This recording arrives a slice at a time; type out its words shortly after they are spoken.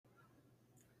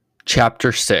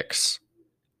Chapter 6.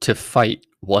 To Fight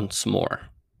Once More.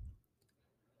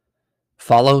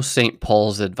 Follow St.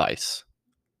 Paul's advice.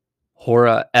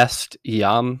 Hora est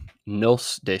iam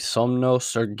nos de somno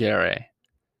surgere.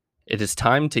 It is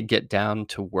time to get down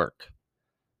to work,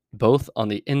 both on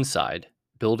the inside,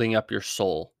 building up your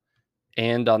soul,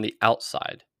 and on the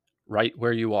outside, right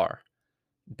where you are,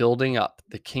 building up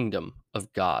the kingdom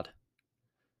of God.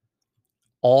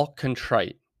 All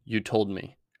contrite, you told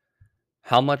me.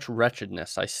 How much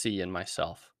wretchedness I see in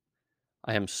myself.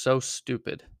 I am so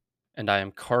stupid, and I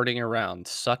am carting around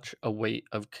such a weight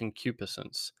of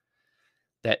concupiscence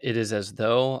that it is as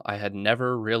though I had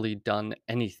never really done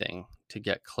anything to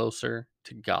get closer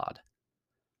to God.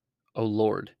 O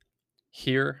Lord,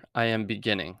 here I am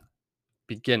beginning,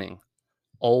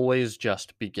 always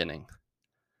just beginning.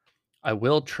 I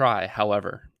will try,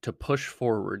 however, to push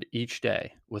forward each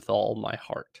day with all my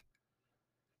heart.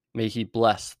 May He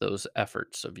bless those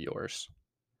efforts of yours.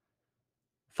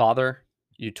 Father,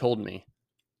 you told me,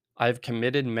 I have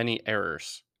committed many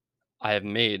errors. I have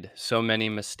made so many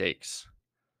mistakes.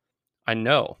 I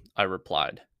know, I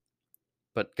replied,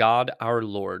 but God our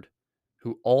Lord,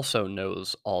 who also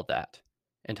knows all that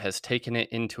and has taken it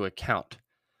into account,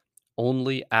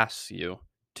 only asks you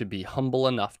to be humble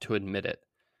enough to admit it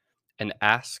and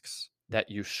asks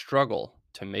that you struggle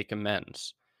to make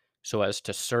amends so as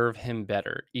to serve Him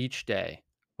better each day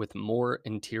with more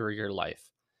interior life,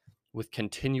 with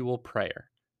continual prayer,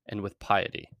 and with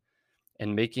piety,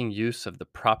 and making use of the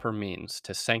proper means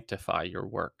to sanctify your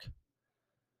work.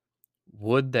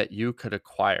 Would that you could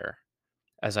acquire,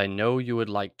 as I know you would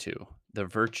like to, the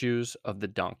virtues of the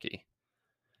donkey.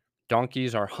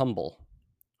 Donkeys are humble,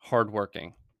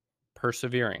 hardworking,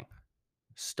 persevering,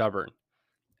 stubborn,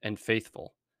 and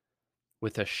faithful,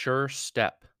 with a sure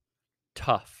step,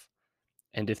 tough,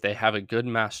 and if they have a good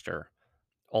master,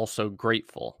 also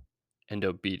grateful and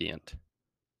obedient.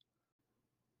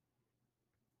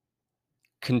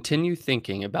 Continue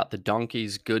thinking about the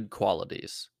donkey's good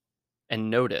qualities, and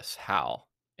notice how,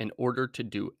 in order to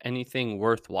do anything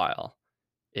worthwhile,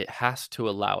 it has to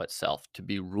allow itself to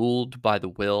be ruled by the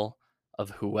will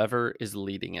of whoever is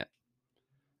leading it.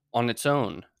 On its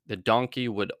own, the donkey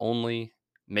would only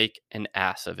make an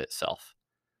ass of itself.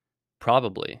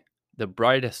 Probably the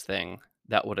brightest thing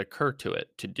that would occur to it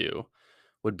to do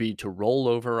would be to roll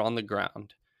over on the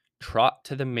ground, trot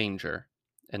to the manger,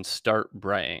 and start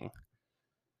braying.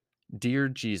 Dear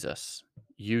Jesus,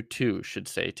 you too should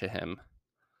say to him,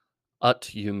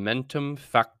 Ut jumentum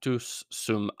factus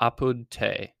sum apud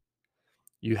te.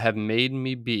 You have made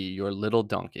me be your little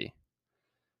donkey.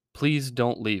 Please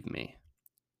don't leave me.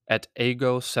 Et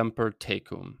ego semper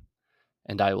tecum,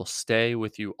 and I will stay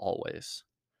with you always.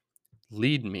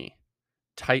 Lead me,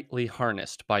 tightly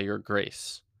harnessed by your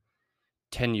grace.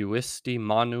 Tenuisti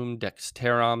manum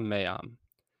dexteram meam.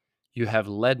 You have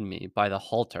led me by the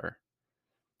halter.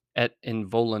 Et in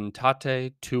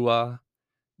voluntate tua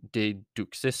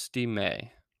deduxisti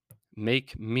me.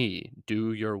 Make me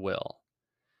do your will.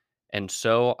 And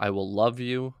so I will love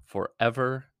you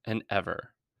forever and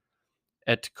ever.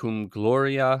 Et cum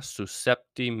gloria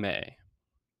suscepti me.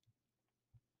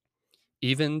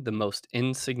 Even the most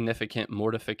insignificant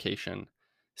mortification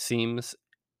seems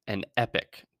an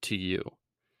epic to you.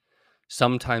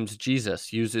 Sometimes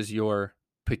Jesus uses your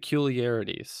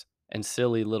peculiarities and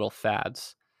silly little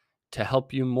fads to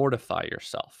help you mortify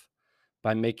yourself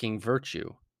by making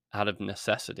virtue out of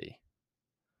necessity.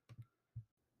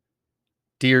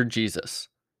 Dear Jesus,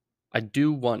 I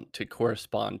do want to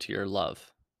correspond to your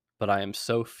love, but I am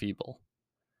so feeble.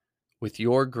 With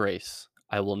your grace,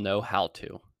 I will know how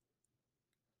to.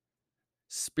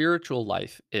 Spiritual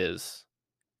life is,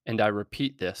 and I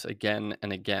repeat this again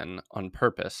and again on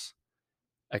purpose,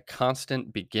 a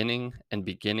constant beginning and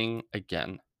beginning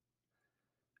again.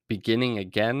 Beginning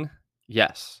again?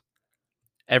 Yes.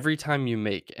 Every time you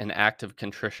make an act of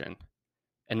contrition,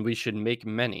 and we should make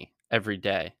many every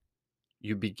day,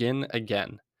 you begin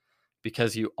again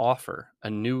because you offer a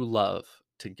new love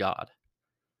to God.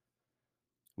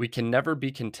 We can never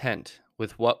be content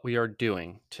with what we are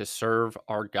doing to serve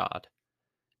our God,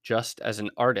 just as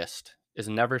an artist is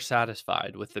never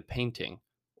satisfied with the painting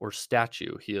or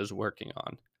statue he is working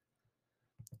on.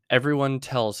 Everyone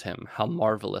tells him how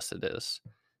marvelous it is,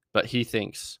 but he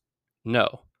thinks,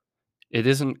 no, it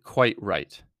isn't quite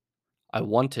right. I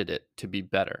wanted it to be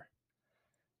better.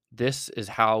 This is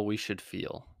how we should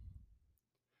feel.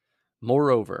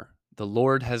 Moreover, the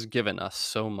Lord has given us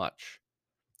so much.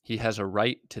 He has a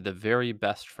right to the very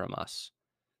best from us,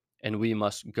 and we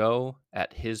must go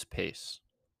at his pace.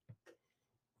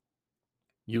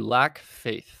 You lack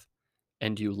faith,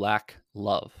 and you lack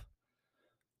love.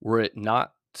 were it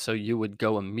not so you would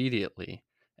go immediately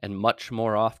and much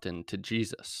more often to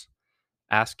Jesus,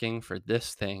 asking for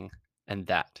this thing and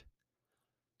that.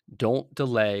 Don't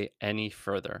delay any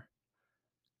further.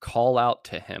 Call out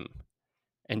to him,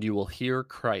 and you will hear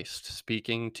Christ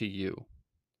speaking to you.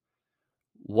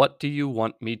 What do you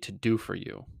want me to do for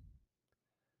you?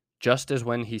 Just as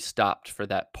when he stopped for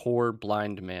that poor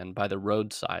blind man by the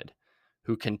roadside,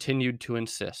 who continued to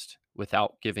insist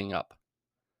without giving up.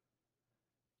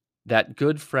 That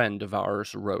good friend of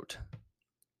ours wrote,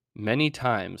 "Many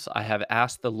times I have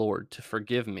asked the Lord to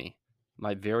forgive me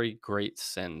my very great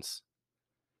sins.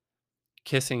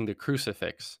 Kissing the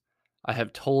crucifix, I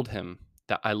have told him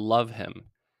that I love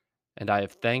him, and I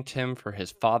have thanked him for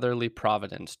his fatherly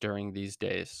providence during these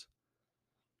days.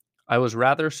 I was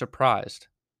rather surprised,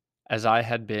 as I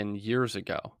had been years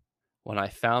ago, when I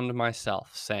found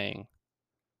myself saying,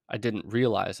 I didn't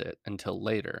realize it until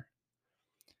later,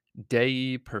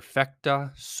 Dei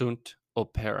perfecta sunt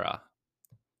opera.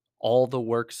 All the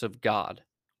works of God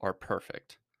are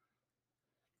perfect.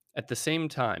 At the same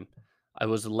time, I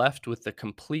was left with the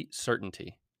complete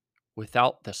certainty,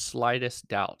 without the slightest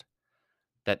doubt,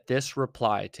 that this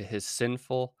reply to his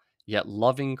sinful yet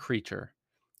loving creature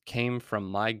came from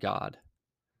my God.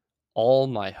 All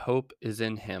my hope is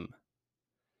in him.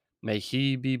 May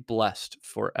he be blessed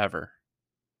forever.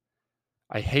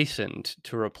 I hastened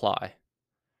to reply,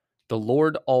 the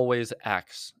Lord always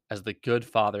acts as the good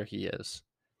Father he is,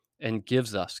 and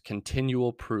gives us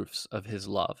continual proofs of his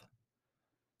love.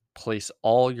 Place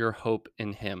all your hope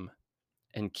in him,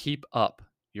 and keep up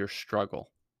your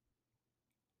struggle.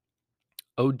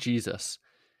 O Jesus,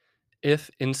 if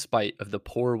in spite of the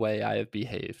poor way I have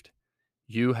behaved,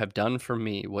 you have done for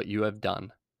me what you have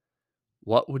done,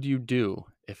 what would you do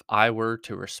if I were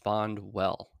to respond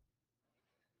well?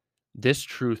 This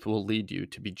truth will lead you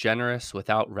to be generous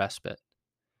without respite.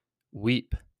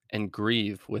 Weep and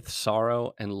grieve with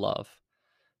sorrow and love,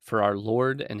 for our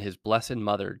Lord and his blessed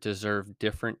Mother deserve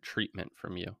different treatment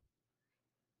from you.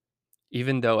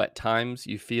 Even though at times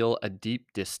you feel a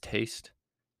deep distaste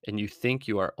and you think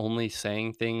you are only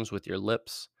saying things with your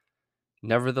lips,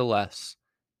 nevertheless,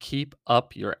 keep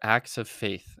up your acts of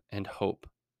faith and hope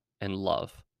and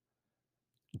love.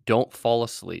 Don't fall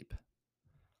asleep.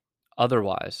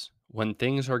 Otherwise, when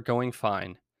things are going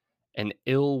fine, an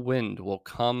ill wind will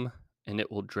come and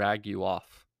it will drag you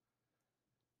off.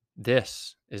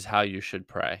 This is how you should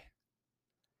pray.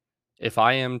 If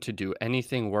I am to do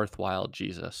anything worthwhile,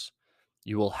 Jesus,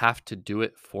 you will have to do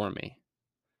it for me.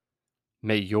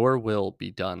 May your will be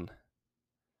done.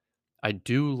 I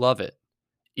do love it,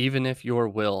 even if your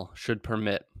will should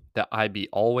permit that I be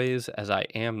always as I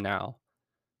am now,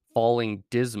 falling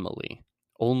dismally,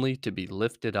 only to be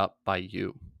lifted up by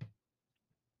you.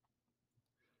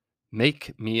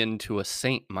 Make me into a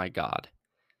saint, my God,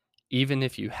 even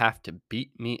if you have to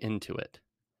beat me into it.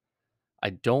 I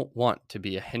don't want to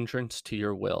be a hindrance to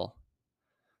your will.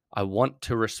 I want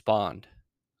to respond.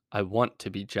 I want to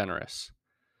be generous.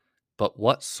 But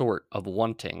what sort of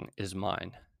wanting is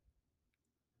mine?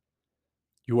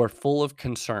 You are full of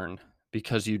concern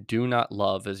because you do not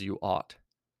love as you ought.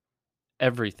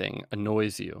 Everything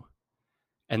annoys you,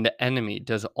 and the enemy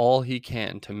does all he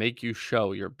can to make you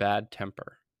show your bad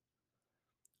temper.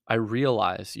 I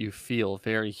realize you feel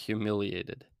very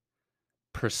humiliated.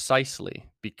 Precisely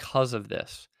because of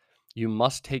this, you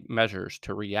must take measures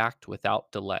to react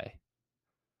without delay.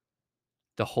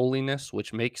 The holiness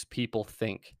which makes people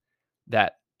think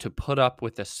that to put up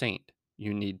with a saint,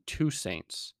 you need two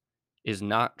saints, is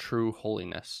not true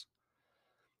holiness.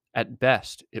 At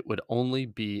best, it would only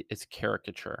be its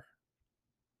caricature.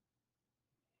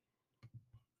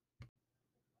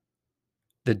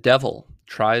 The devil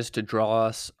tries to draw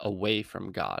us away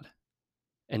from God,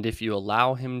 and if you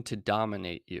allow him to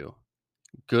dominate you,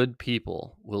 good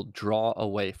people will draw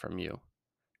away from you,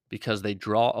 because they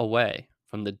draw away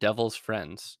from the devil's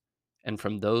friends and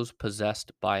from those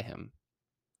possessed by him.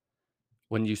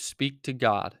 When you speak to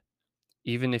God,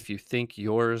 even if you think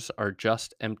yours are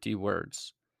just empty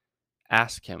words,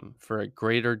 ask him for a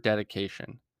greater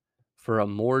dedication, for a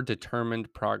more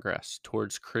determined progress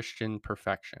towards Christian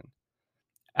perfection.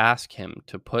 Ask him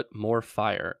to put more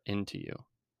fire into you.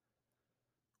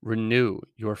 Renew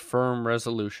your firm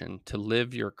resolution to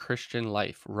live your Christian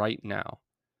life right now,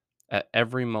 at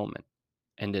every moment,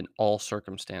 and in all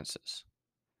circumstances.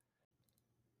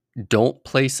 Don't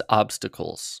place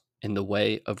obstacles in the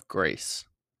way of grace.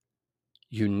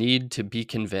 You need to be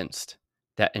convinced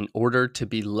that in order to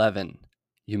be leaven,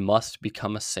 you must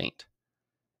become a saint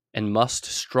and must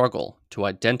struggle to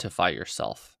identify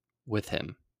yourself with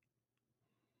him.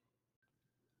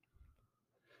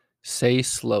 Say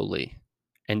slowly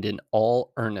and in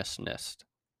all earnestness,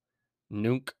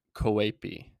 Nunc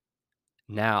coepi,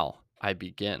 now I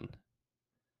begin.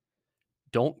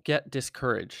 Don't get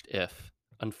discouraged if,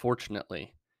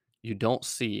 unfortunately, you don't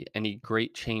see any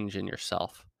great change in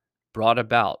yourself brought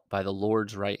about by the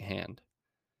Lord's right hand.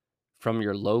 From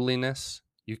your lowliness,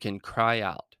 you can cry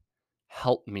out,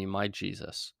 "Help me, my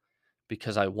Jesus,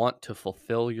 because I want to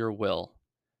fulfill your will,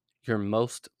 your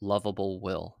most lovable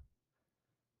will."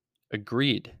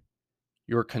 Agreed,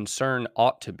 your concern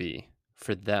ought to be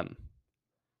for them,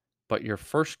 but your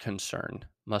first concern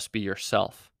must be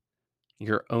yourself,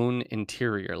 your own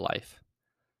interior life.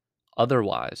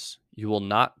 Otherwise, you will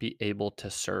not be able to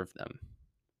serve them.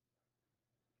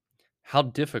 How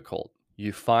difficult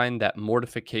you find that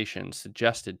mortification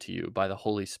suggested to you by the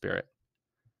Holy Spirit.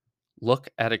 Look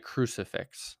at a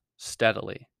crucifix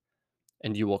steadily,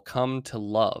 and you will come to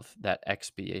love that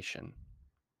expiation.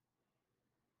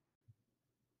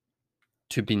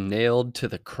 To be nailed to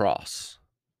the cross.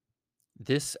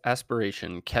 This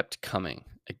aspiration kept coming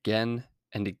again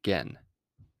and again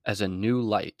as a new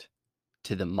light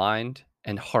to the mind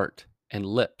and heart and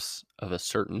lips of a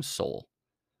certain soul.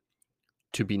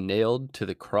 To be nailed to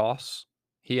the cross,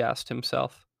 he asked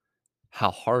himself,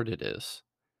 how hard it is.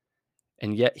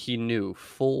 And yet he knew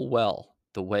full well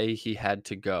the way he had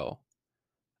to go.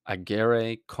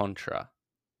 Agere contra,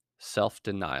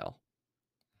 self-denial.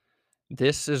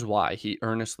 This is why he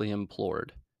earnestly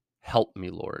implored, "Help me,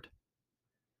 Lord."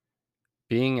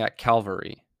 Being at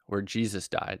Calvary, where Jesus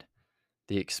died,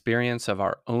 the experience of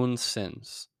our own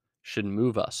sins should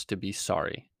move us to be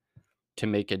sorry, to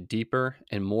make a deeper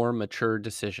and more mature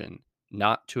decision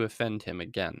not to offend him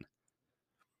again.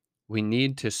 We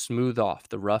need to smooth off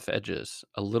the rough edges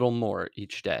a little more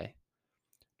each day,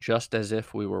 just as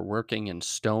if we were working in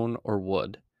stone or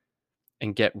wood,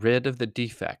 and get rid of the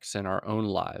defects in our own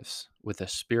lives with a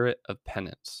spirit of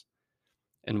penance,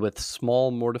 and with small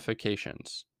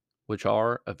mortifications, which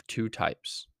are of two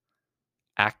types: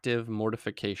 active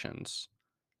mortifications,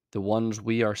 the ones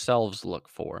we ourselves look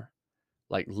for,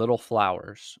 like little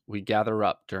flowers we gather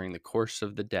up during the course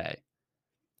of the day,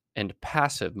 and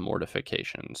passive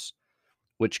mortifications,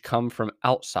 which come from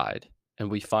outside and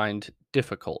we find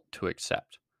difficult to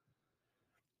accept.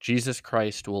 Jesus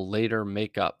Christ will later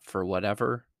make up for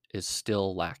whatever is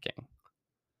still lacking.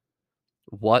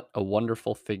 What a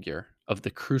wonderful figure of the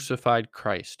crucified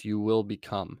Christ you will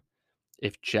become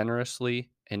if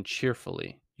generously and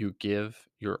cheerfully you give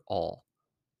your all.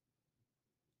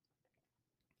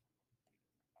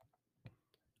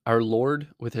 Our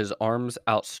Lord, with his arms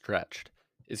outstretched,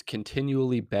 is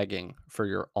continually begging for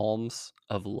your alms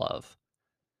of love.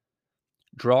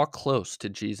 Draw close to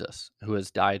Jesus, who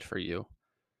has died for you.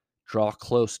 Draw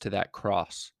close to that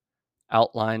cross,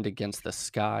 outlined against the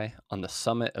sky on the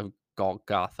summit of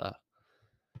Golgotha.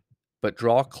 But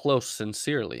draw close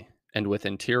sincerely and with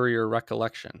interior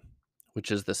recollection, which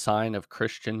is the sign of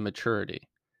Christian maturity.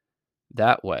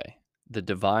 That way, the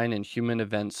divine and human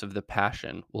events of the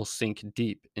Passion will sink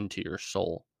deep into your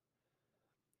soul.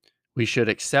 We should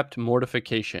accept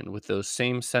mortification with those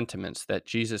same sentiments that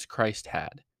Jesus Christ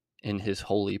had in his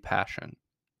holy Passion.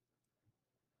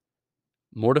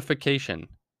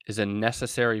 Mortification is a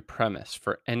necessary premise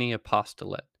for any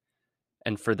apostolate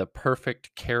and for the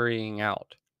perfect carrying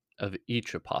out of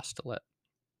each apostolate.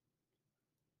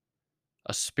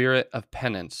 A spirit of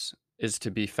penance is to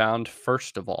be found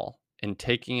first of all in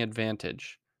taking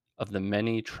advantage of the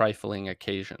many trifling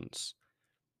occasions,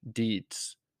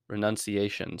 deeds,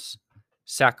 renunciations,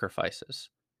 sacrifices,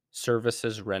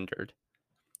 services rendered,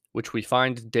 which we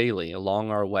find daily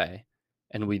along our way,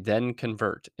 and we then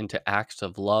convert into acts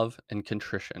of love and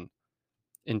contrition,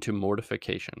 into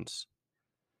mortifications.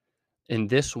 In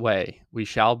this way, we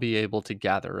shall be able to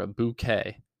gather a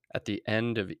bouquet at the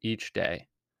end of each day,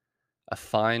 a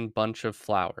fine bunch of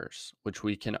flowers which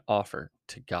we can offer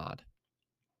to God.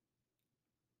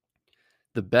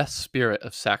 The best spirit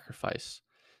of sacrifice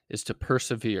is to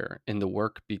persevere in the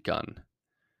work begun,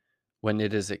 when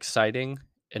it is exciting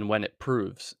and when it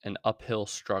proves an uphill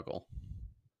struggle.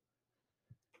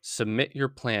 Submit your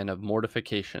plan of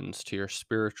mortifications to your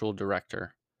spiritual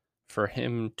director, for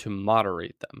him to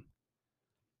moderate them.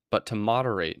 But to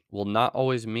moderate will not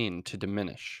always mean to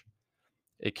diminish.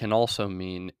 It can also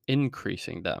mean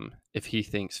increasing them if he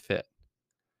thinks fit.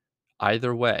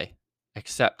 Either way,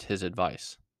 accept his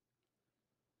advice.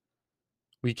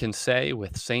 We can say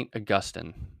with St.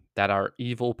 Augustine that our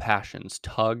evil passions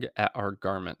tug at our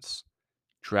garments,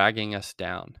 dragging us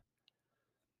down.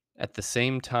 At the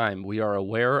same time, we are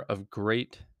aware of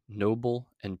great,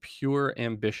 noble, and pure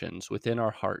ambitions within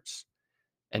our hearts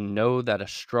and know that a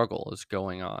struggle is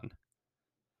going on.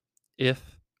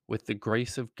 If, with the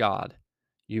grace of God,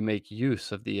 you make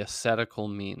use of the ascetical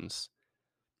means,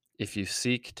 if you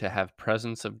seek to have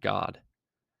presence of God,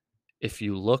 if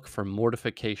you look for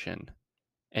mortification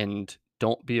and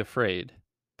don't be afraid,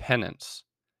 penance,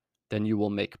 then you will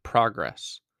make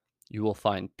progress, you will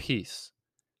find peace,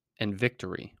 and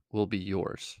victory will be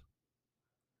yours.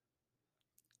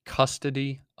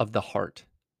 Custody of the heart.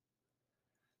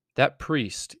 That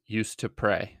priest used to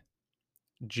pray,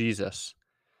 Jesus,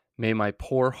 may my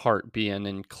poor heart be an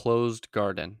enclosed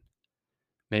garden.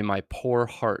 May my poor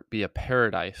heart be a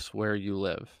paradise where you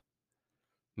live.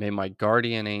 May my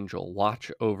guardian angel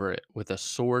watch over it with a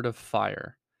sword of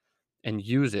fire and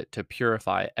use it to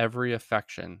purify every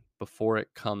affection before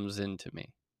it comes into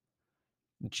me.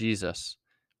 Jesus,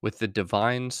 with the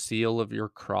divine seal of your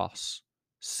cross,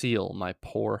 seal my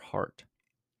poor heart.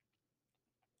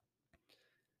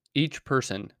 Each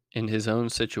person in his own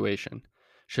situation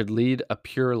should lead a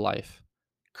pure life,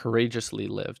 courageously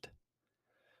lived.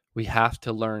 We have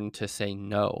to learn to say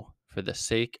no for the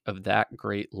sake of that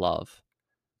great love,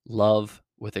 love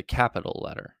with a capital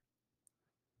letter.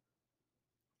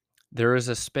 There is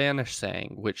a Spanish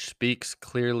saying which speaks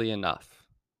clearly enough.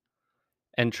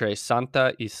 Entre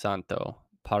santa y santo,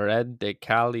 pared de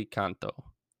cal y canto.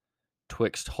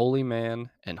 Twixt holy man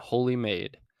and holy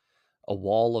maid, a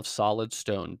wall of solid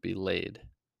stone be laid.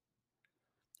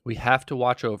 We have to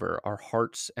watch over our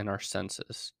hearts and our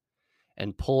senses,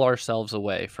 and pull ourselves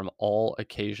away from all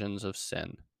occasions of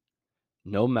sin.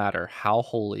 No matter how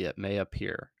holy it may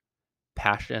appear,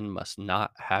 passion must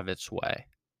not have its way.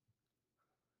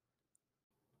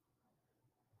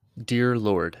 Dear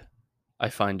Lord, I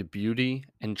find beauty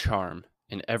and charm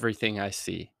in everything I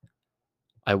see.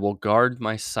 I will guard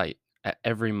my sight at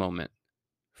every moment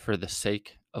for the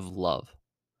sake of love.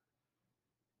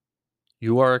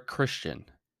 You are a Christian,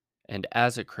 and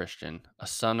as a Christian, a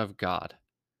son of God.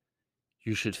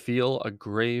 You should feel a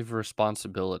grave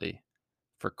responsibility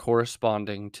for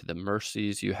corresponding to the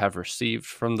mercies you have received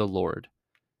from the Lord,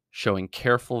 showing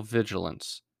careful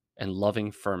vigilance and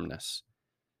loving firmness,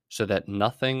 so that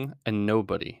nothing and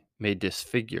nobody may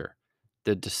disfigure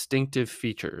the distinctive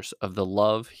features of the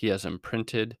love he has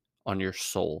imprinted on your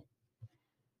soul.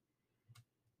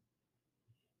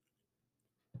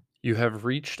 You have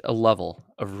reached a level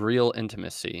of real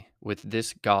intimacy with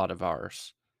this God of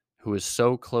ours, who is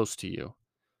so close to you,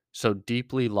 so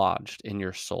deeply lodged in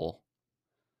your soul.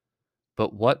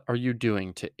 But what are you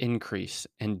doing to increase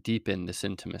and deepen this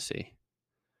intimacy?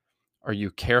 Are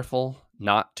you careful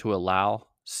not to allow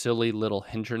silly little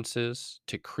hindrances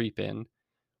to creep in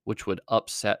which would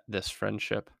upset this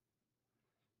friendship?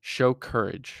 Show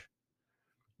courage.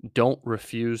 Don't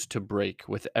refuse to break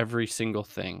with every single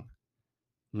thing,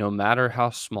 no matter how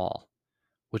small,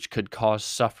 which could cause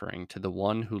suffering to the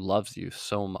one who loves you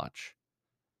so much.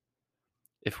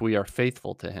 If we are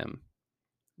faithful to him,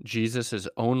 Jesus'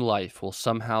 own life will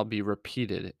somehow be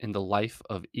repeated in the life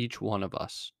of each one of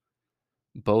us,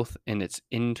 both in its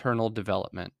internal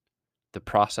development, the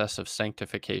process of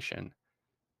sanctification,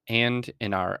 and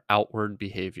in our outward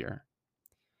behavior.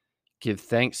 Give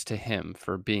thanks to him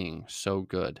for being so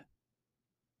good.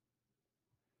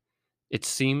 It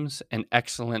seems an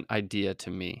excellent idea to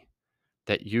me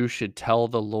that you should tell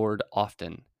the Lord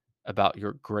often about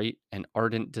your great and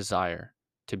ardent desire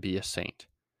to be a saint,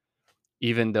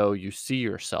 even though you see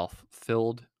yourself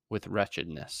filled with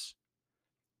wretchedness.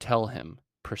 Tell him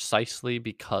precisely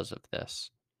because of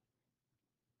this.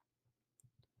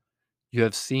 You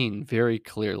have seen very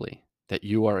clearly that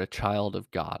you are a child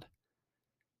of God.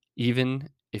 Even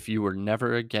if you were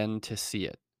never again to see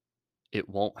it, it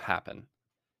won't happen.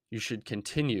 You should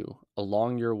continue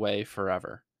along your way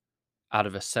forever, out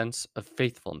of a sense of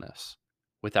faithfulness,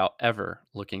 without ever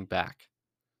looking back.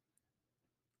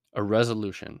 A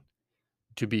resolution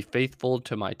to be faithful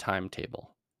to my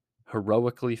timetable,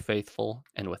 heroically faithful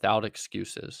and without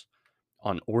excuses,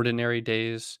 on ordinary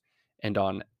days and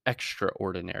on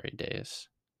extraordinary days.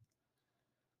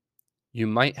 You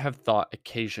might have thought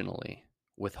occasionally,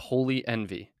 with holy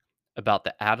envy, about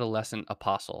the adolescent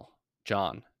apostle,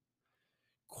 John,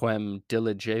 quem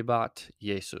diligebat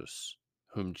Jesus,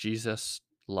 whom Jesus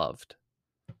loved.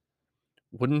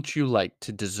 Wouldn't you like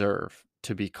to deserve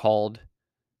to be called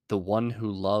the one who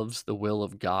loves the will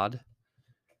of God?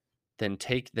 Then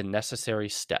take the necessary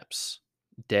steps,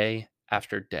 day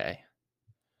after day.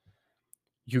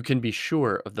 You can be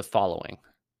sure of the following: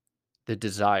 the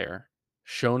desire,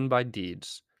 shown by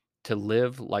deeds, to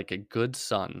live like a good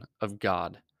son of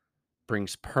God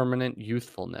brings permanent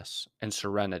youthfulness and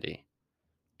serenity,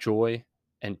 joy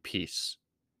and peace.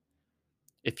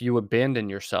 If you abandon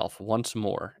yourself once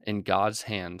more in God's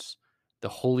hands, The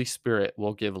Holy Spirit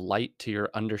will give light to your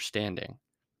understanding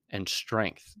and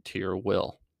strength to your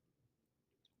will.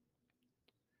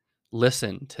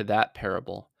 Listen to that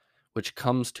parable, which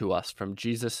comes to us from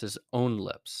Jesus' own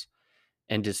lips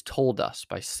and is told us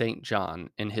by St. John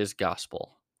in his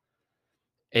Gospel.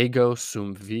 Ego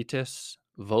sum vitis,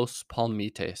 vos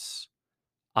palmites.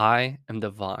 I am the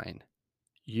vine,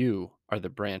 you are the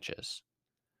branches.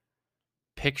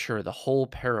 Picture the whole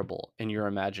parable in your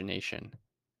imagination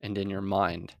and in your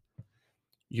mind.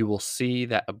 You will see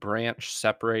that a branch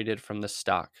separated from the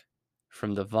stock,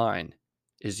 from the vine,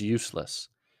 is useless.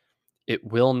 It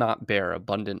will not bear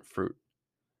abundant fruit.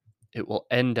 It will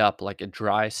end up like a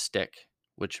dry stick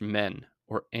which men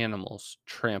or animals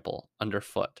trample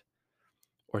underfoot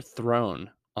or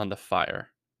thrown on the fire.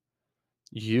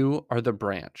 You are the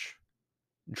branch.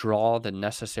 Draw the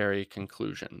necessary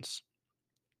conclusions.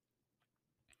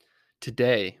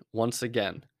 Today, once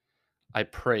again, I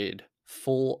prayed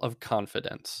full of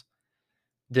confidence.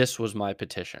 This was my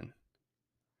petition.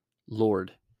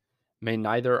 Lord, may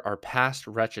neither our past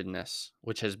wretchedness,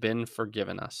 which has been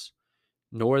forgiven us,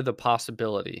 nor the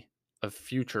possibility of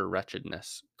future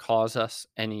wretchedness cause us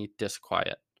any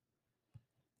disquiet.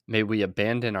 May we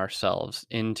abandon ourselves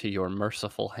into your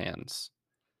merciful hands.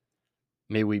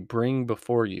 May we bring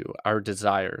before you our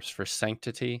desires for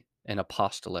sanctity and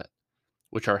apostolate,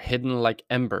 which are hidden like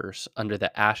embers under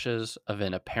the ashes of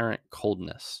an apparent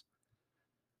coldness.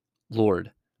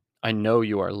 Lord, I know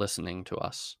you are listening to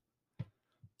us.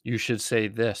 You should say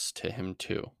this to him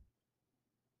too.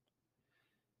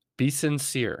 Be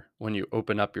sincere when you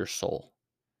open up your soul.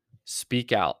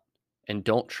 Speak out and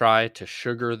don't try to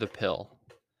sugar the pill.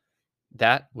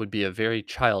 That would be a very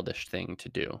childish thing to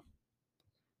do.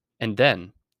 And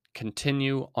then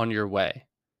continue on your way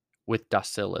with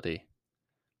docility.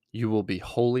 You will be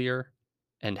holier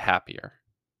and happier.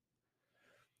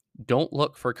 Don't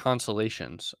look for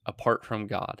consolations apart from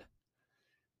God.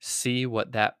 See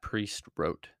what that priest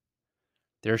wrote.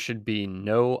 There should be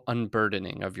no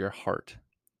unburdening of your heart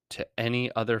to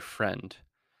any other friend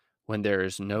when there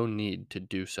is no need to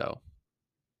do so.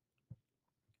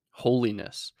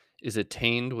 Holiness is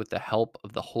attained with the help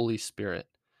of the Holy Spirit,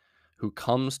 who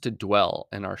comes to dwell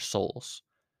in our souls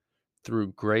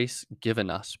through grace given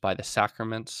us by the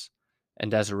sacraments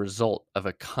and as a result of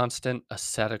a constant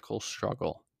ascetical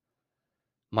struggle.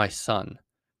 My son,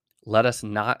 let us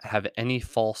not have any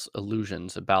false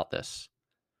illusions about this.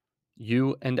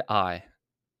 You and I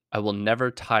will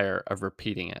never tire of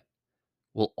repeating it,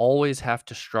 will always have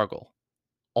to struggle,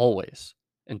 always,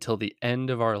 until the end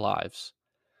of our lives.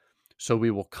 So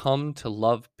we will come to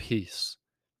love peace,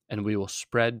 and we will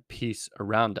spread peace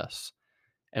around us,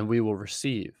 and we will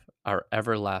receive our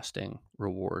everlasting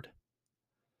reward.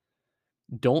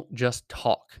 Don't just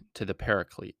talk to the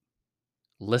Paraclete,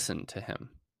 listen to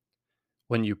him.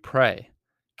 When you pray,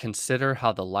 consider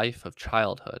how the life of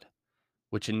childhood,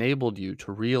 which enabled you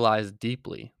to realize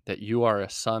deeply that you are a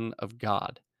son of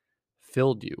God,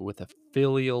 filled you with a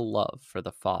filial love for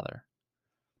the Father.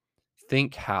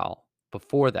 Think how,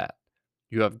 before that,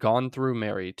 you have gone through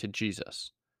Mary to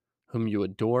Jesus, whom you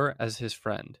adore as his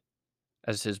friend,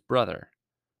 as his brother,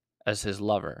 as his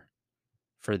lover,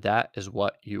 for that is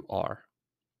what you are.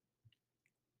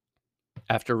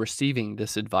 After receiving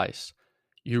this advice,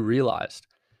 you realized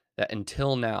that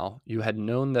until now you had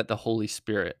known that the Holy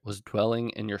Spirit was dwelling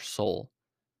in your soul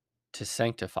to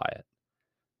sanctify it,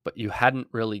 but you hadn't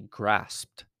really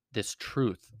grasped this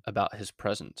truth about his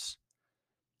presence.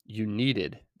 You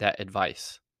needed that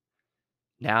advice.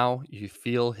 Now you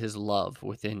feel his love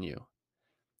within you,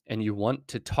 and you want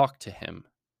to talk to him,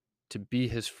 to be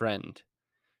his friend,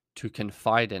 to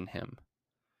confide in him.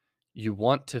 You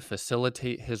want to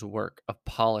facilitate his work of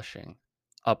polishing,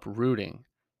 uprooting,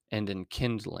 and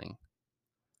enkindling.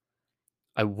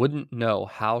 I wouldn't know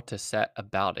how to set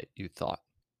about it, you thought.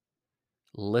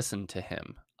 Listen to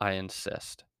him, I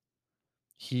insist.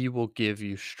 He will give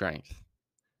you strength.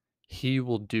 He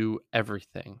will do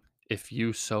everything if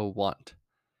you so want,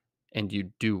 and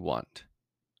you do want.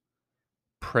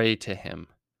 Pray to him,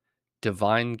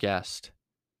 divine guest,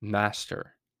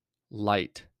 master,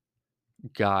 light,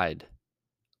 guide,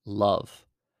 love.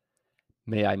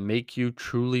 May I make you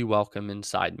truly welcome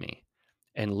inside me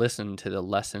and listen to the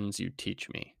lessons you teach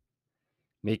me.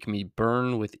 Make me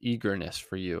burn with eagerness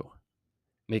for you.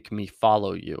 Make me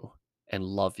follow you and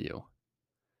love you.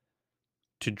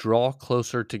 To draw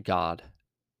closer to God,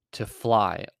 to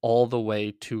fly all the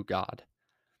way to God,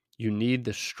 you need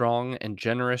the strong and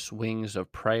generous wings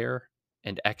of prayer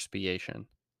and expiation.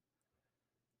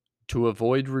 To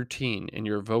avoid routine in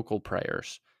your vocal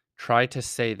prayers, try to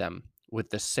say them with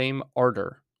the same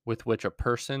ardor with which a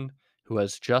person who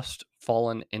has just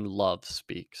fallen in love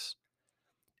speaks,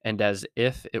 and as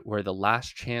if it were the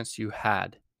last chance you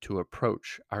had to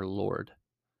approach our Lord.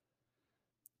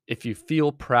 If you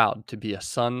feel proud to be a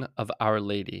son of Our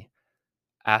Lady,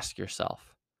 ask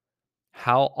yourself,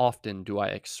 how often do I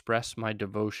express my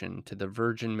devotion to the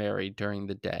Virgin Mary during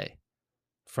the day,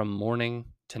 from morning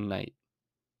to night?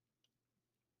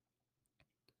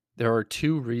 There are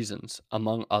two reasons,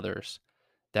 among others,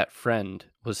 that friend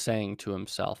was saying to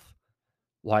himself,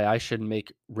 why I should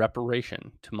make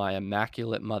reparation to my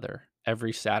Immaculate Mother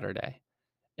every Saturday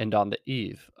and on the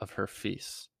eve of her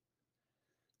feasts.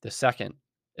 The second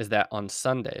is that on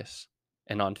Sundays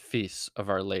and on feasts of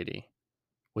Our Lady,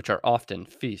 which are often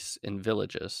feasts in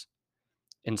villages,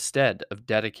 instead of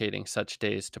dedicating such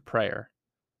days to prayer,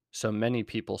 so many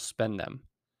people spend them,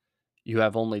 you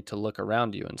have only to look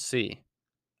around you and see,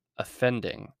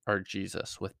 offending our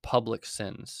Jesus with public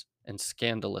sins and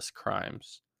scandalous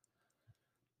crimes.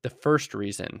 The first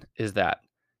reason is that,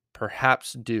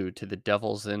 perhaps due to the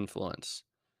devil's influence,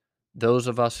 those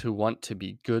of us who want to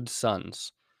be good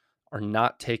sons are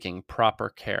not taking proper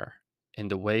care in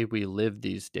the way we live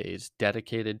these days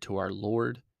dedicated to our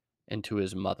Lord and to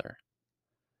his mother.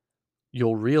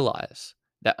 You'll realize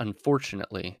that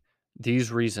unfortunately,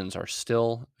 these reasons are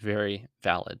still very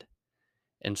valid,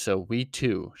 and so we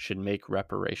too should make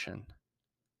reparation.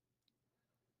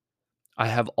 I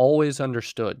have always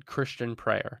understood Christian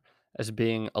prayer as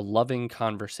being a loving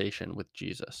conversation with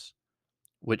Jesus,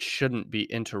 which shouldn't be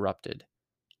interrupted,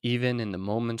 even in the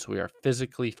moments we are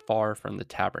physically far from the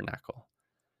tabernacle,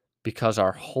 because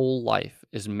our whole life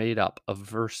is made up of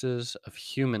verses of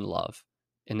human love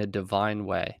in a divine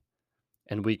way,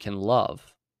 and we can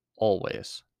love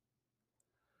always.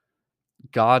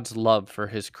 God's love for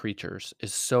his creatures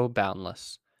is so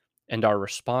boundless, and our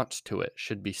response to it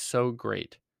should be so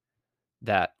great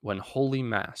that when Holy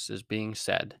Mass is being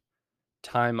said,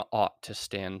 time ought to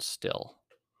stand still.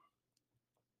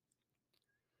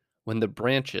 When the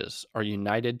branches are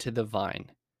united to the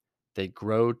vine, they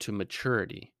grow to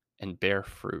maturity and bear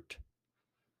fruit.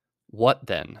 What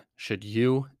then should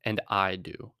you and I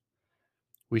do?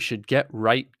 We should get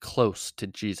right close to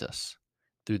Jesus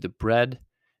through the bread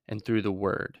and through the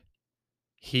word.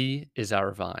 He is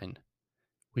our vine.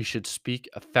 We should speak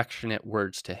affectionate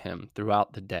words to him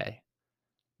throughout the day.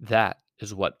 That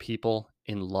is what people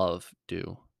in love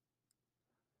do.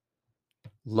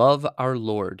 Love our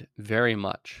Lord very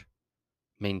much.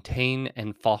 Maintain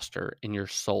and foster in your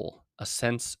soul a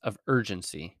sense of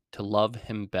urgency to love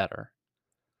him better.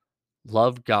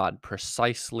 Love God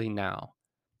precisely now,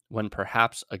 when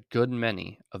perhaps a good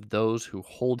many of those who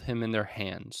hold him in their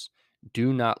hands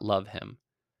do not love him,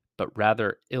 but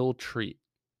rather ill treat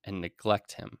and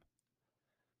neglect him.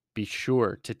 Be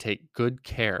sure to take good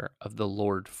care of the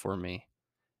Lord for me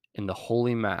in the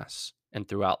Holy Mass and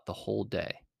throughout the whole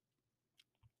day.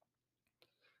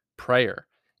 Prayer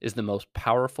is the most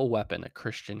powerful weapon a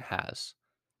Christian has.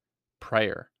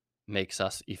 Prayer makes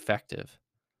us effective.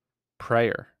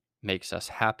 Prayer makes us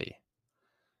happy.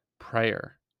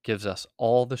 Prayer gives us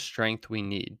all the strength we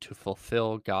need to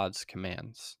fulfill God's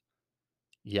commands.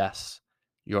 Yes,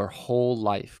 your whole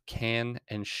life can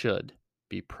and should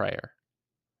be prayer.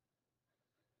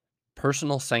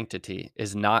 Personal sanctity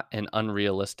is not an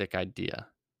unrealistic idea,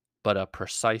 but a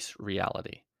precise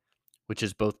reality, which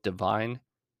is both divine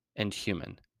and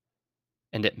human,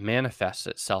 and it manifests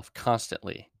itself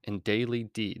constantly in daily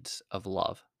deeds of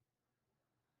love.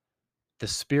 The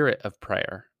spirit of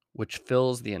prayer, which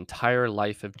fills the entire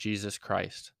life of Jesus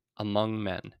Christ among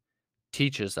men,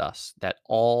 teaches us that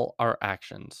all our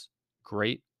actions,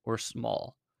 great or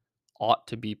small, ought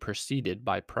to be preceded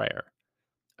by prayer,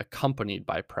 accompanied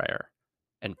by prayer,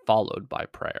 and followed by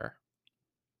prayer.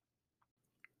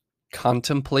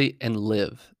 Contemplate and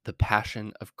live the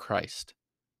passion of Christ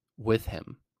with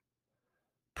him.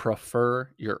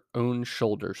 Prefer your own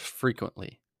shoulders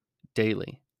frequently,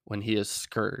 daily, when he is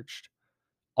scourged.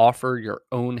 Offer your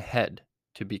own head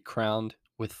to be crowned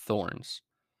with thorns.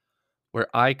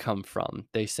 Where I come from,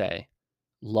 they say,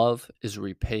 love is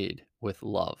repaid with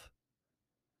love.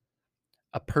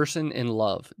 A person in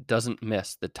love doesn't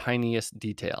miss the tiniest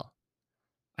detail.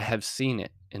 I have seen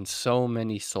it in so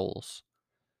many souls.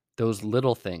 Those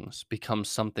little things become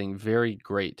something very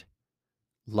great.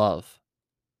 Love.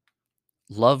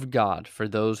 Love God for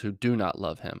those who do not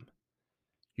love him.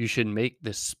 You should make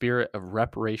this spirit of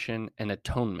reparation and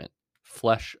atonement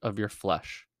flesh of your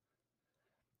flesh.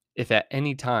 If at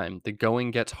any time the going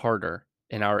gets harder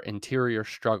in our interior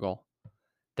struggle,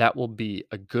 that will be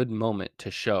a good moment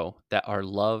to show that our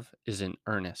love is in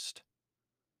earnest.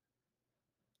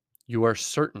 You are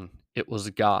certain it was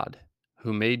God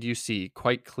who made you see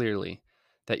quite clearly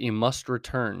that you must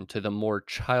return to the more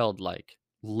childlike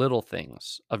little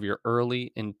things of your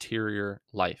early interior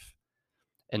life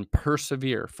and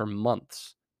persevere for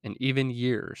months and even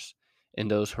years in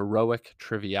those heroic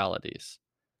trivialities.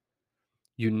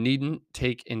 You needn't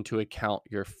take into account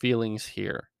your feelings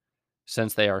here,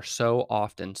 since they are so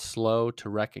often slow to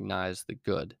recognize the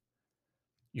good.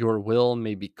 Your will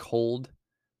may be cold,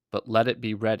 but let it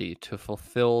be ready to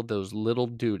fulfill those little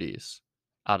duties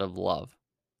out of love.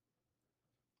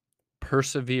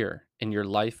 Persevere in your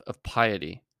life of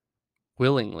piety,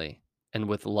 willingly and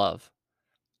with love,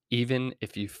 even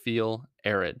if you feel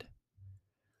arid.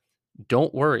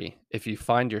 Don't worry if you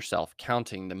find yourself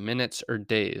counting the minutes or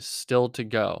days still to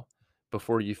go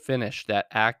before you finish that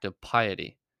act of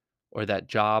piety or that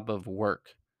job of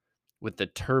work with the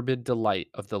turbid delight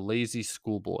of the lazy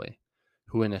schoolboy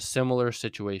who, in a similar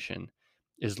situation,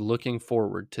 is looking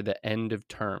forward to the end of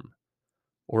term,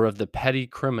 or of the petty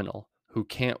criminal who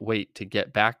can't wait to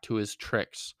get back to his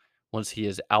tricks once he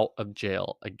is out of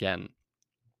jail again.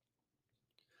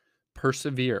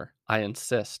 Persevere, I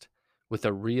insist, with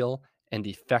a real and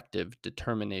effective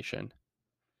determination.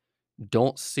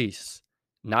 Don't cease,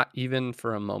 not even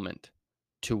for a moment,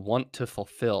 to want to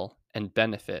fulfill and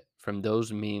benefit from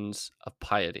those means of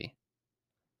piety.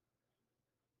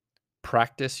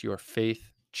 Practice your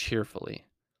faith cheerfully,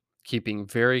 keeping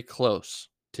very close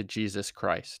to Jesus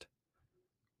Christ.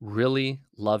 Really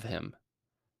love him,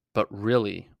 but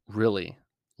really, really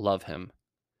love him.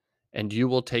 And you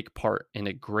will take part in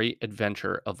a great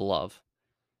adventure of love,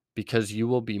 because you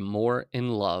will be more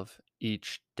in love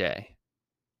each day.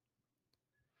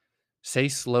 Say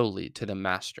slowly to the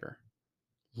Master,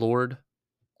 Lord,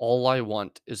 all I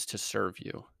want is to serve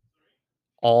you.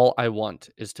 All I want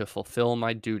is to fulfill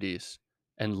my duties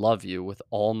and love you with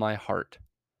all my heart.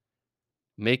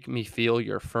 Make me feel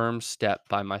your firm step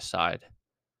by my side.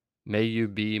 May you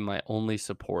be my only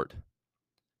support.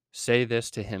 Say this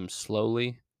to him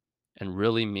slowly and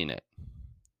really mean it.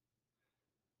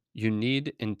 You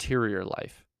need interior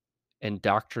life and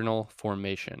doctrinal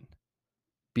formation.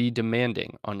 Be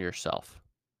demanding on yourself.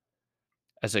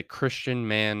 As a Christian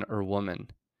man or woman,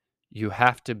 you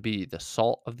have to be the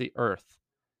salt of the earth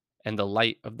and the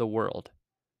light of the world,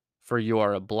 for you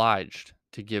are obliged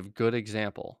to give good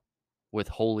example with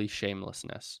holy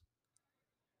shamelessness.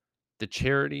 The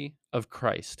charity of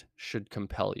Christ should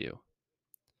compel you.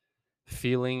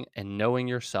 Feeling and knowing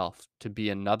yourself to be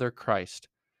another Christ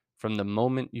from the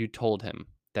moment you told him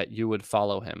that you would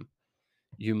follow him,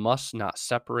 you must not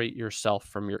separate yourself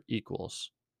from your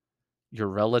equals, your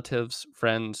relatives,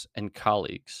 friends, and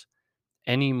colleagues,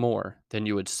 any more than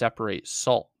you would separate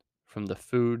salt from the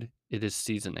food it is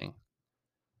seasoning.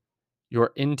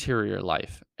 Your interior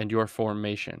life and your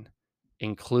formation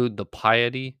include the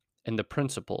piety and the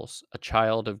principles a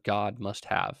child of God must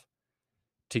have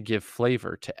to give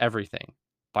flavor to everything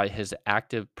by his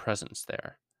active presence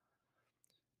there.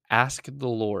 Ask the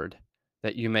Lord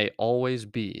that you may always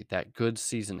be that good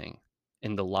seasoning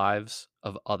in the lives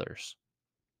of others.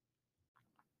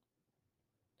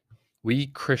 We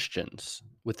Christians,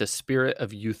 with the spirit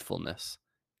of youthfulness,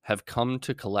 have come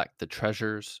to collect the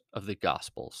treasures of the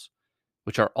Gospels,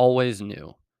 which are always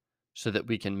new, so that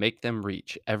we can make them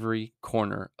reach every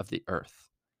corner of the earth.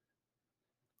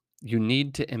 You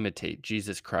need to imitate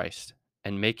Jesus Christ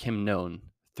and make him known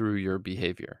through your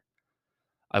behavior.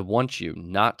 I want you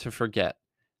not to forget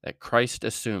that Christ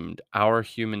assumed our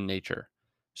human nature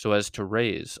so as to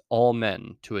raise all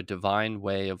men to a divine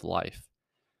way of life,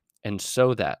 and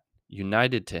so that,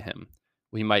 united to him,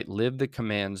 we might live the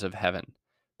commands of heaven,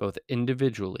 both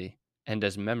individually and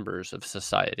as members of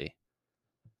society.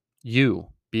 You,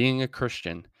 being a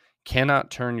Christian,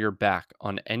 cannot turn your back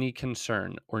on any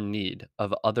concern or need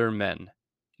of other men,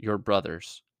 your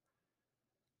brothers.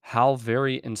 How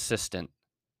very insistent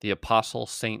the Apostle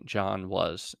St. John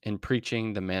was in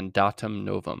preaching the mandatum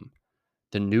novum,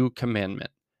 the new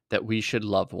commandment that we should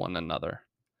love one another.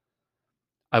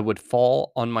 I would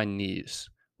fall on my knees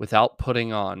without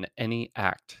putting on any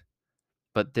act,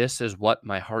 but this is what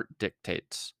my heart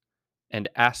dictates, and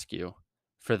ask you,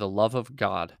 for the love of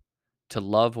God, to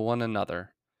love one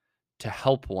another, to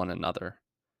help one another,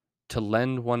 to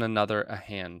lend one another a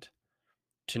hand,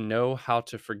 to know how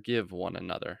to forgive one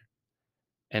another,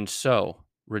 and so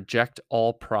reject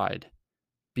all pride,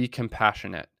 be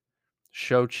compassionate,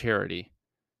 show charity,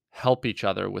 help each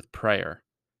other with prayer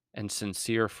and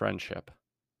sincere friendship.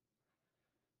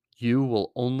 You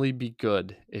will only be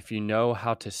good if you know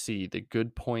how to see the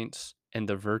good points and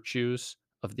the virtues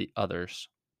of the others.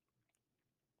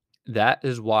 That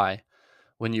is why,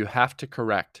 when you have to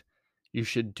correct, you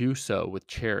should do so with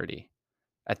charity,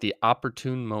 at the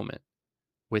opportune moment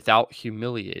without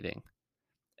humiliating,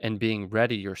 and being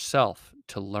ready yourself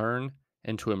to learn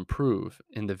and to improve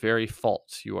in the very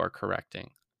faults you are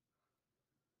correcting.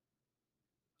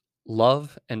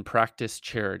 Love and practice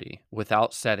charity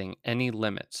without setting any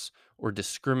limits or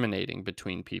discriminating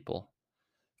between people,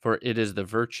 for it is the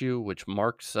virtue which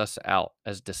marks us out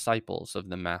as disciples of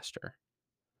the Master.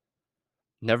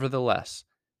 Nevertheless,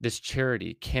 this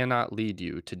charity cannot lead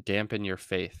you to dampen your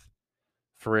faith,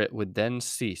 for it would then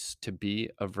cease to be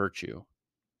a virtue.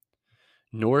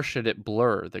 Nor should it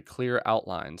blur the clear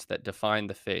outlines that define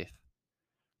the faith,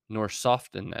 nor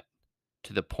soften it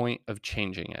to the point of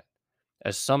changing it,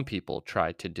 as some people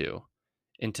try to do,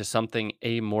 into something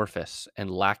amorphous and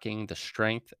lacking the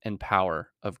strength and power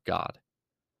of God.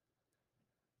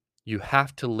 You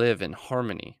have to live in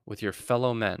harmony with your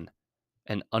fellow men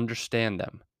and understand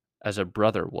them as a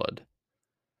brother would.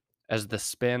 As the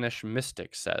Spanish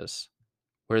mystic says,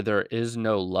 where there is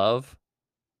no love,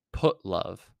 put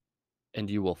love, and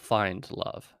you will find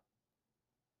love.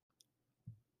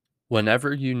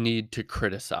 Whenever you need to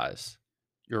criticize,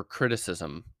 your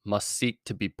criticism must seek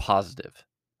to be positive,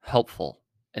 helpful,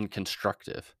 and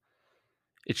constructive.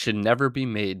 It should never be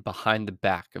made behind the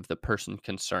back of the person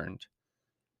concerned.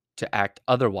 To act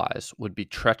otherwise would be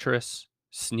treacherous,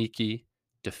 sneaky,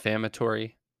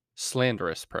 defamatory,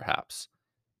 slanderous perhaps,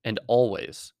 and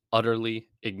always utterly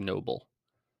ignoble.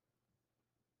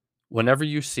 Whenever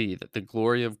you see that the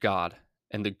glory of God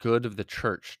and the good of the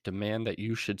church demand that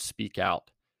you should speak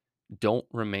out, don't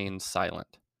remain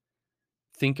silent.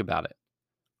 Think about it.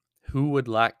 Who would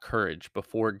lack courage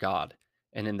before God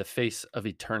and in the face of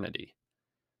eternity?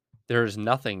 There is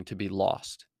nothing to be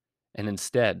lost, and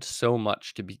instead so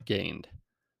much to be gained.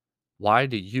 Why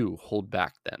do you hold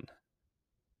back then?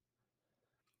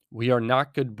 We are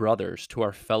not good brothers to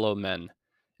our fellow men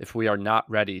if we are not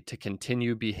ready to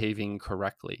continue behaving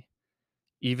correctly,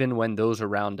 even when those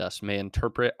around us may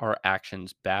interpret our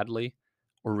actions badly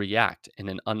or react in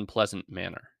an unpleasant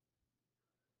manner.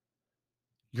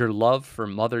 Your love for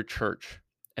Mother Church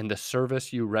and the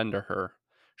service you render her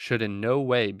should in no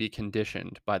way be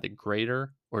conditioned by the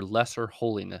greater or lesser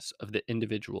holiness of the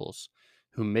individuals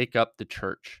who make up the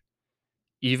Church,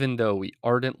 even though we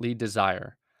ardently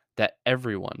desire that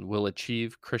everyone will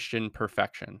achieve Christian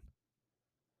perfection.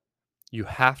 You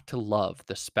have to love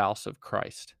the spouse of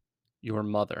Christ, your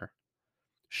mother.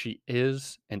 She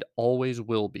is and always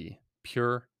will be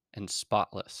pure and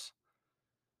spotless.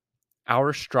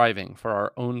 Our striving for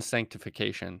our own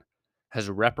sanctification has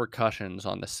repercussions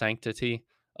on the sanctity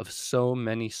of so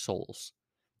many souls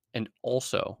and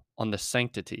also on the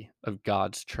sanctity of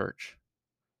God's church.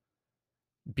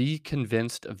 Be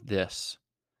convinced of this,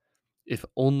 if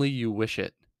only you wish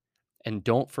it, and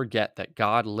don't forget that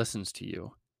God listens to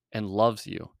you and loves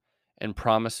you and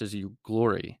promises you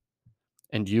glory,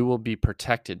 and you will be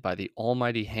protected by the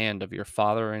almighty hand of your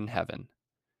Father in heaven.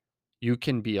 You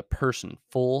can be a person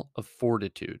full of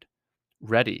fortitude,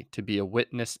 ready to be a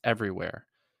witness everywhere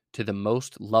to the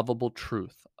most lovable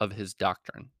truth of his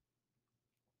doctrine.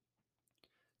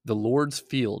 The Lord's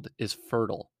field is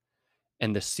fertile,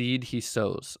 and the seed he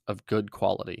sows of good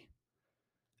quality.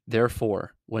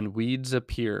 Therefore, when weeds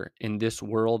appear in this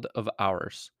world of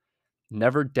ours,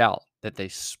 never doubt that they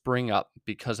spring up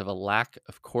because of a lack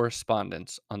of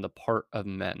correspondence on the part of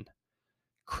men,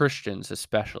 Christians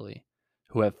especially,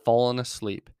 who have fallen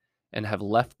asleep and have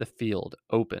left the field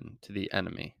open to the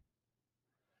enemy.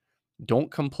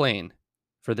 Don't complain,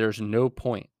 for there's no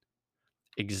point.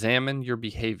 Examine your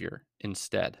behavior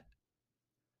instead.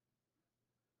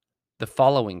 The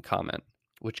following comment,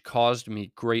 which caused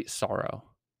me great sorrow,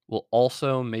 will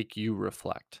also make you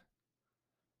reflect.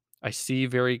 I see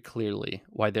very clearly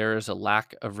why there is a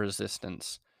lack of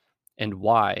resistance, and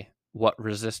why what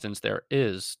resistance there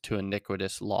is to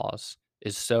iniquitous laws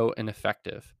is so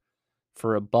ineffective.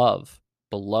 For above,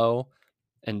 below,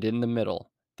 and in the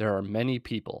middle, there are many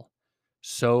people,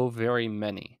 so very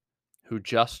many, who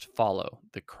just follow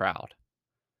the crowd.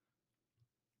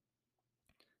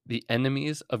 The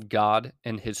enemies of God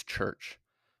and his church,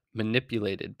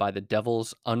 manipulated by the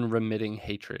devil's unremitting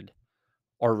hatred,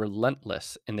 are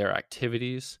relentless in their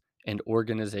activities and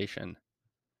organization.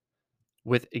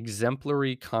 With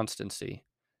exemplary constancy,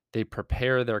 they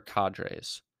prepare their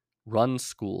cadres, run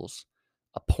schools,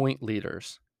 appoint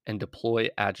leaders, and deploy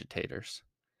agitators.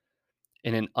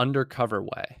 In an undercover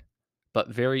way, but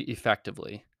very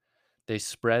effectively, they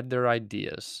spread their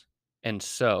ideas and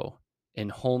sow, in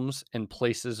homes and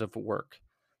places of work,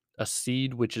 a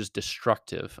seed which is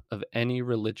destructive of any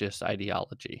religious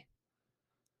ideology.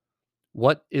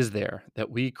 What is there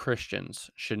that we Christians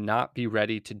should not be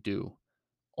ready to do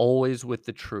always with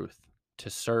the truth to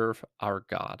serve our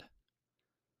God.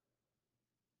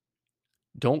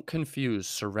 Don't confuse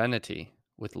serenity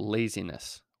with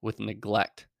laziness, with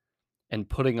neglect, and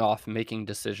putting off making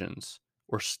decisions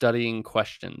or studying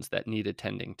questions that need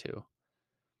attending to.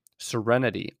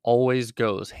 Serenity always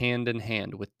goes hand in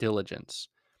hand with diligence,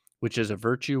 which is a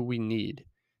virtue we need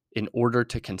in order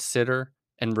to consider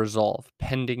and resolve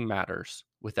pending matters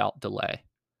without delay.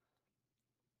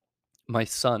 My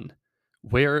son,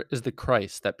 where is the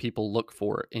Christ that people look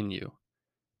for in you,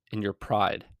 in your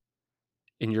pride,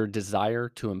 in your desire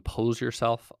to impose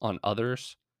yourself on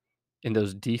others, in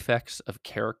those defects of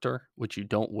character which you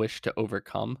don't wish to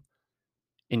overcome,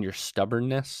 in your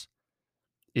stubbornness?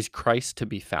 Is Christ to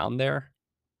be found there?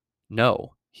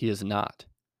 No, he is not.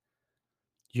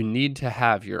 You need to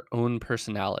have your own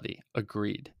personality,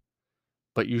 agreed,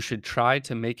 but you should try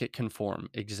to make it conform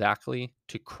exactly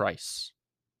to Christ's.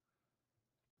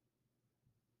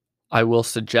 I will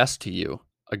suggest to you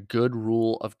a good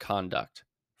rule of conduct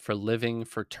for living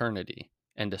fraternity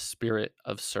and a spirit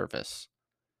of service.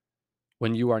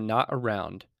 When you are not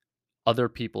around, other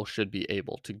people should be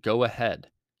able to go ahead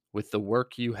with the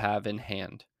work you have in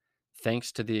hand,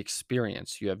 thanks to the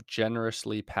experience you have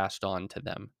generously passed on to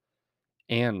them,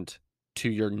 and to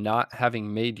your not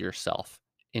having made yourself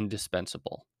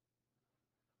indispensable.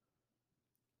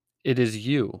 It is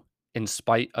you, in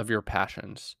spite of your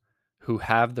passions, who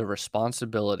have the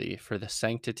responsibility for the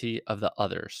sanctity of the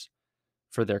others,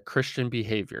 for their Christian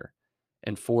behavior,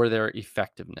 and for their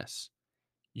effectiveness.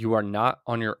 You are not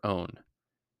on your own.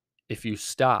 If you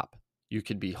stop, you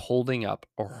could be holding up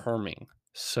or harming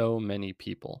so many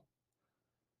people.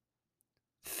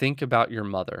 Think about your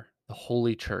mother, the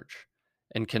Holy Church,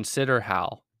 and consider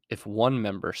how, if one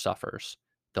member suffers,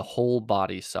 the whole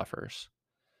body suffers.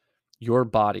 Your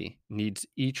body needs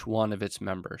each one of its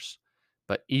members,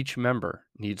 but each member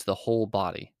needs the whole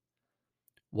body.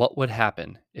 What would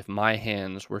happen if my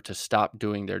hands were to stop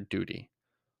doing their duty,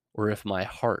 or if my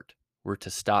heart were to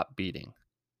stop beating?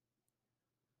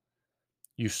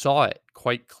 You saw it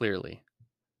quite clearly.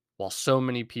 While so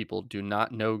many people do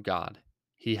not know God,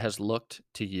 He has looked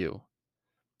to you.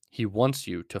 He wants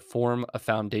you to form a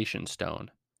foundation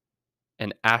stone,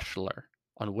 an ashlar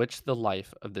on which the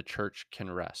life of the church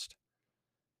can rest.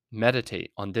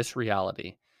 Meditate on this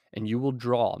reality, and you will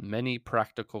draw many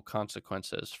practical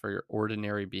consequences for your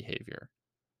ordinary behavior.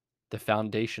 The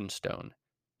foundation stone,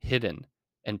 hidden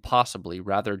and possibly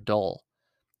rather dull,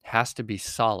 has to be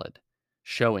solid,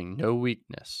 showing no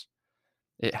weakness.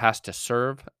 It has to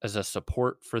serve as a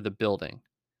support for the building.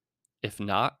 If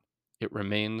not, it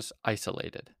remains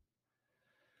isolated.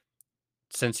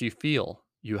 Since you feel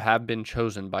you have been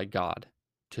chosen by God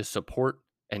to support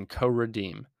and co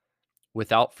redeem,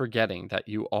 without forgetting that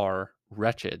you are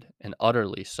wretched and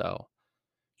utterly so,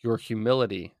 your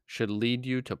humility should lead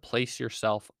you to place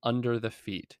yourself under the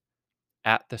feet,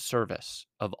 at the service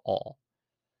of all.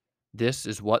 This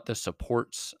is what the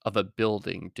supports of a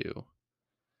building do.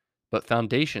 But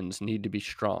foundations need to be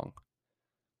strong.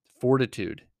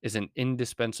 Fortitude is an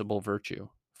indispensable virtue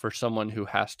for someone who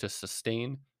has to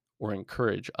sustain or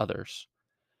encourage others.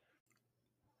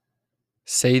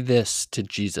 Say this to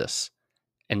Jesus,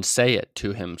 and say it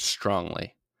to him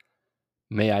strongly.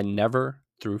 May I never,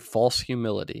 through false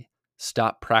humility,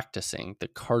 stop practicing the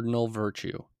cardinal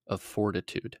virtue of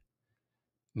fortitude.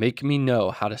 Make me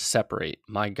know how to separate,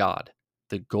 my God,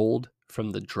 the gold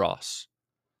from the dross.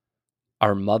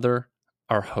 Our mother,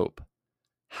 our hope,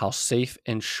 how safe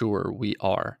and sure we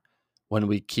are when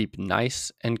we keep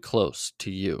nice and close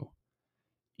to you,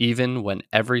 even when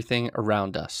everything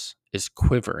around us is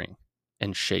quivering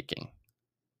and shaking.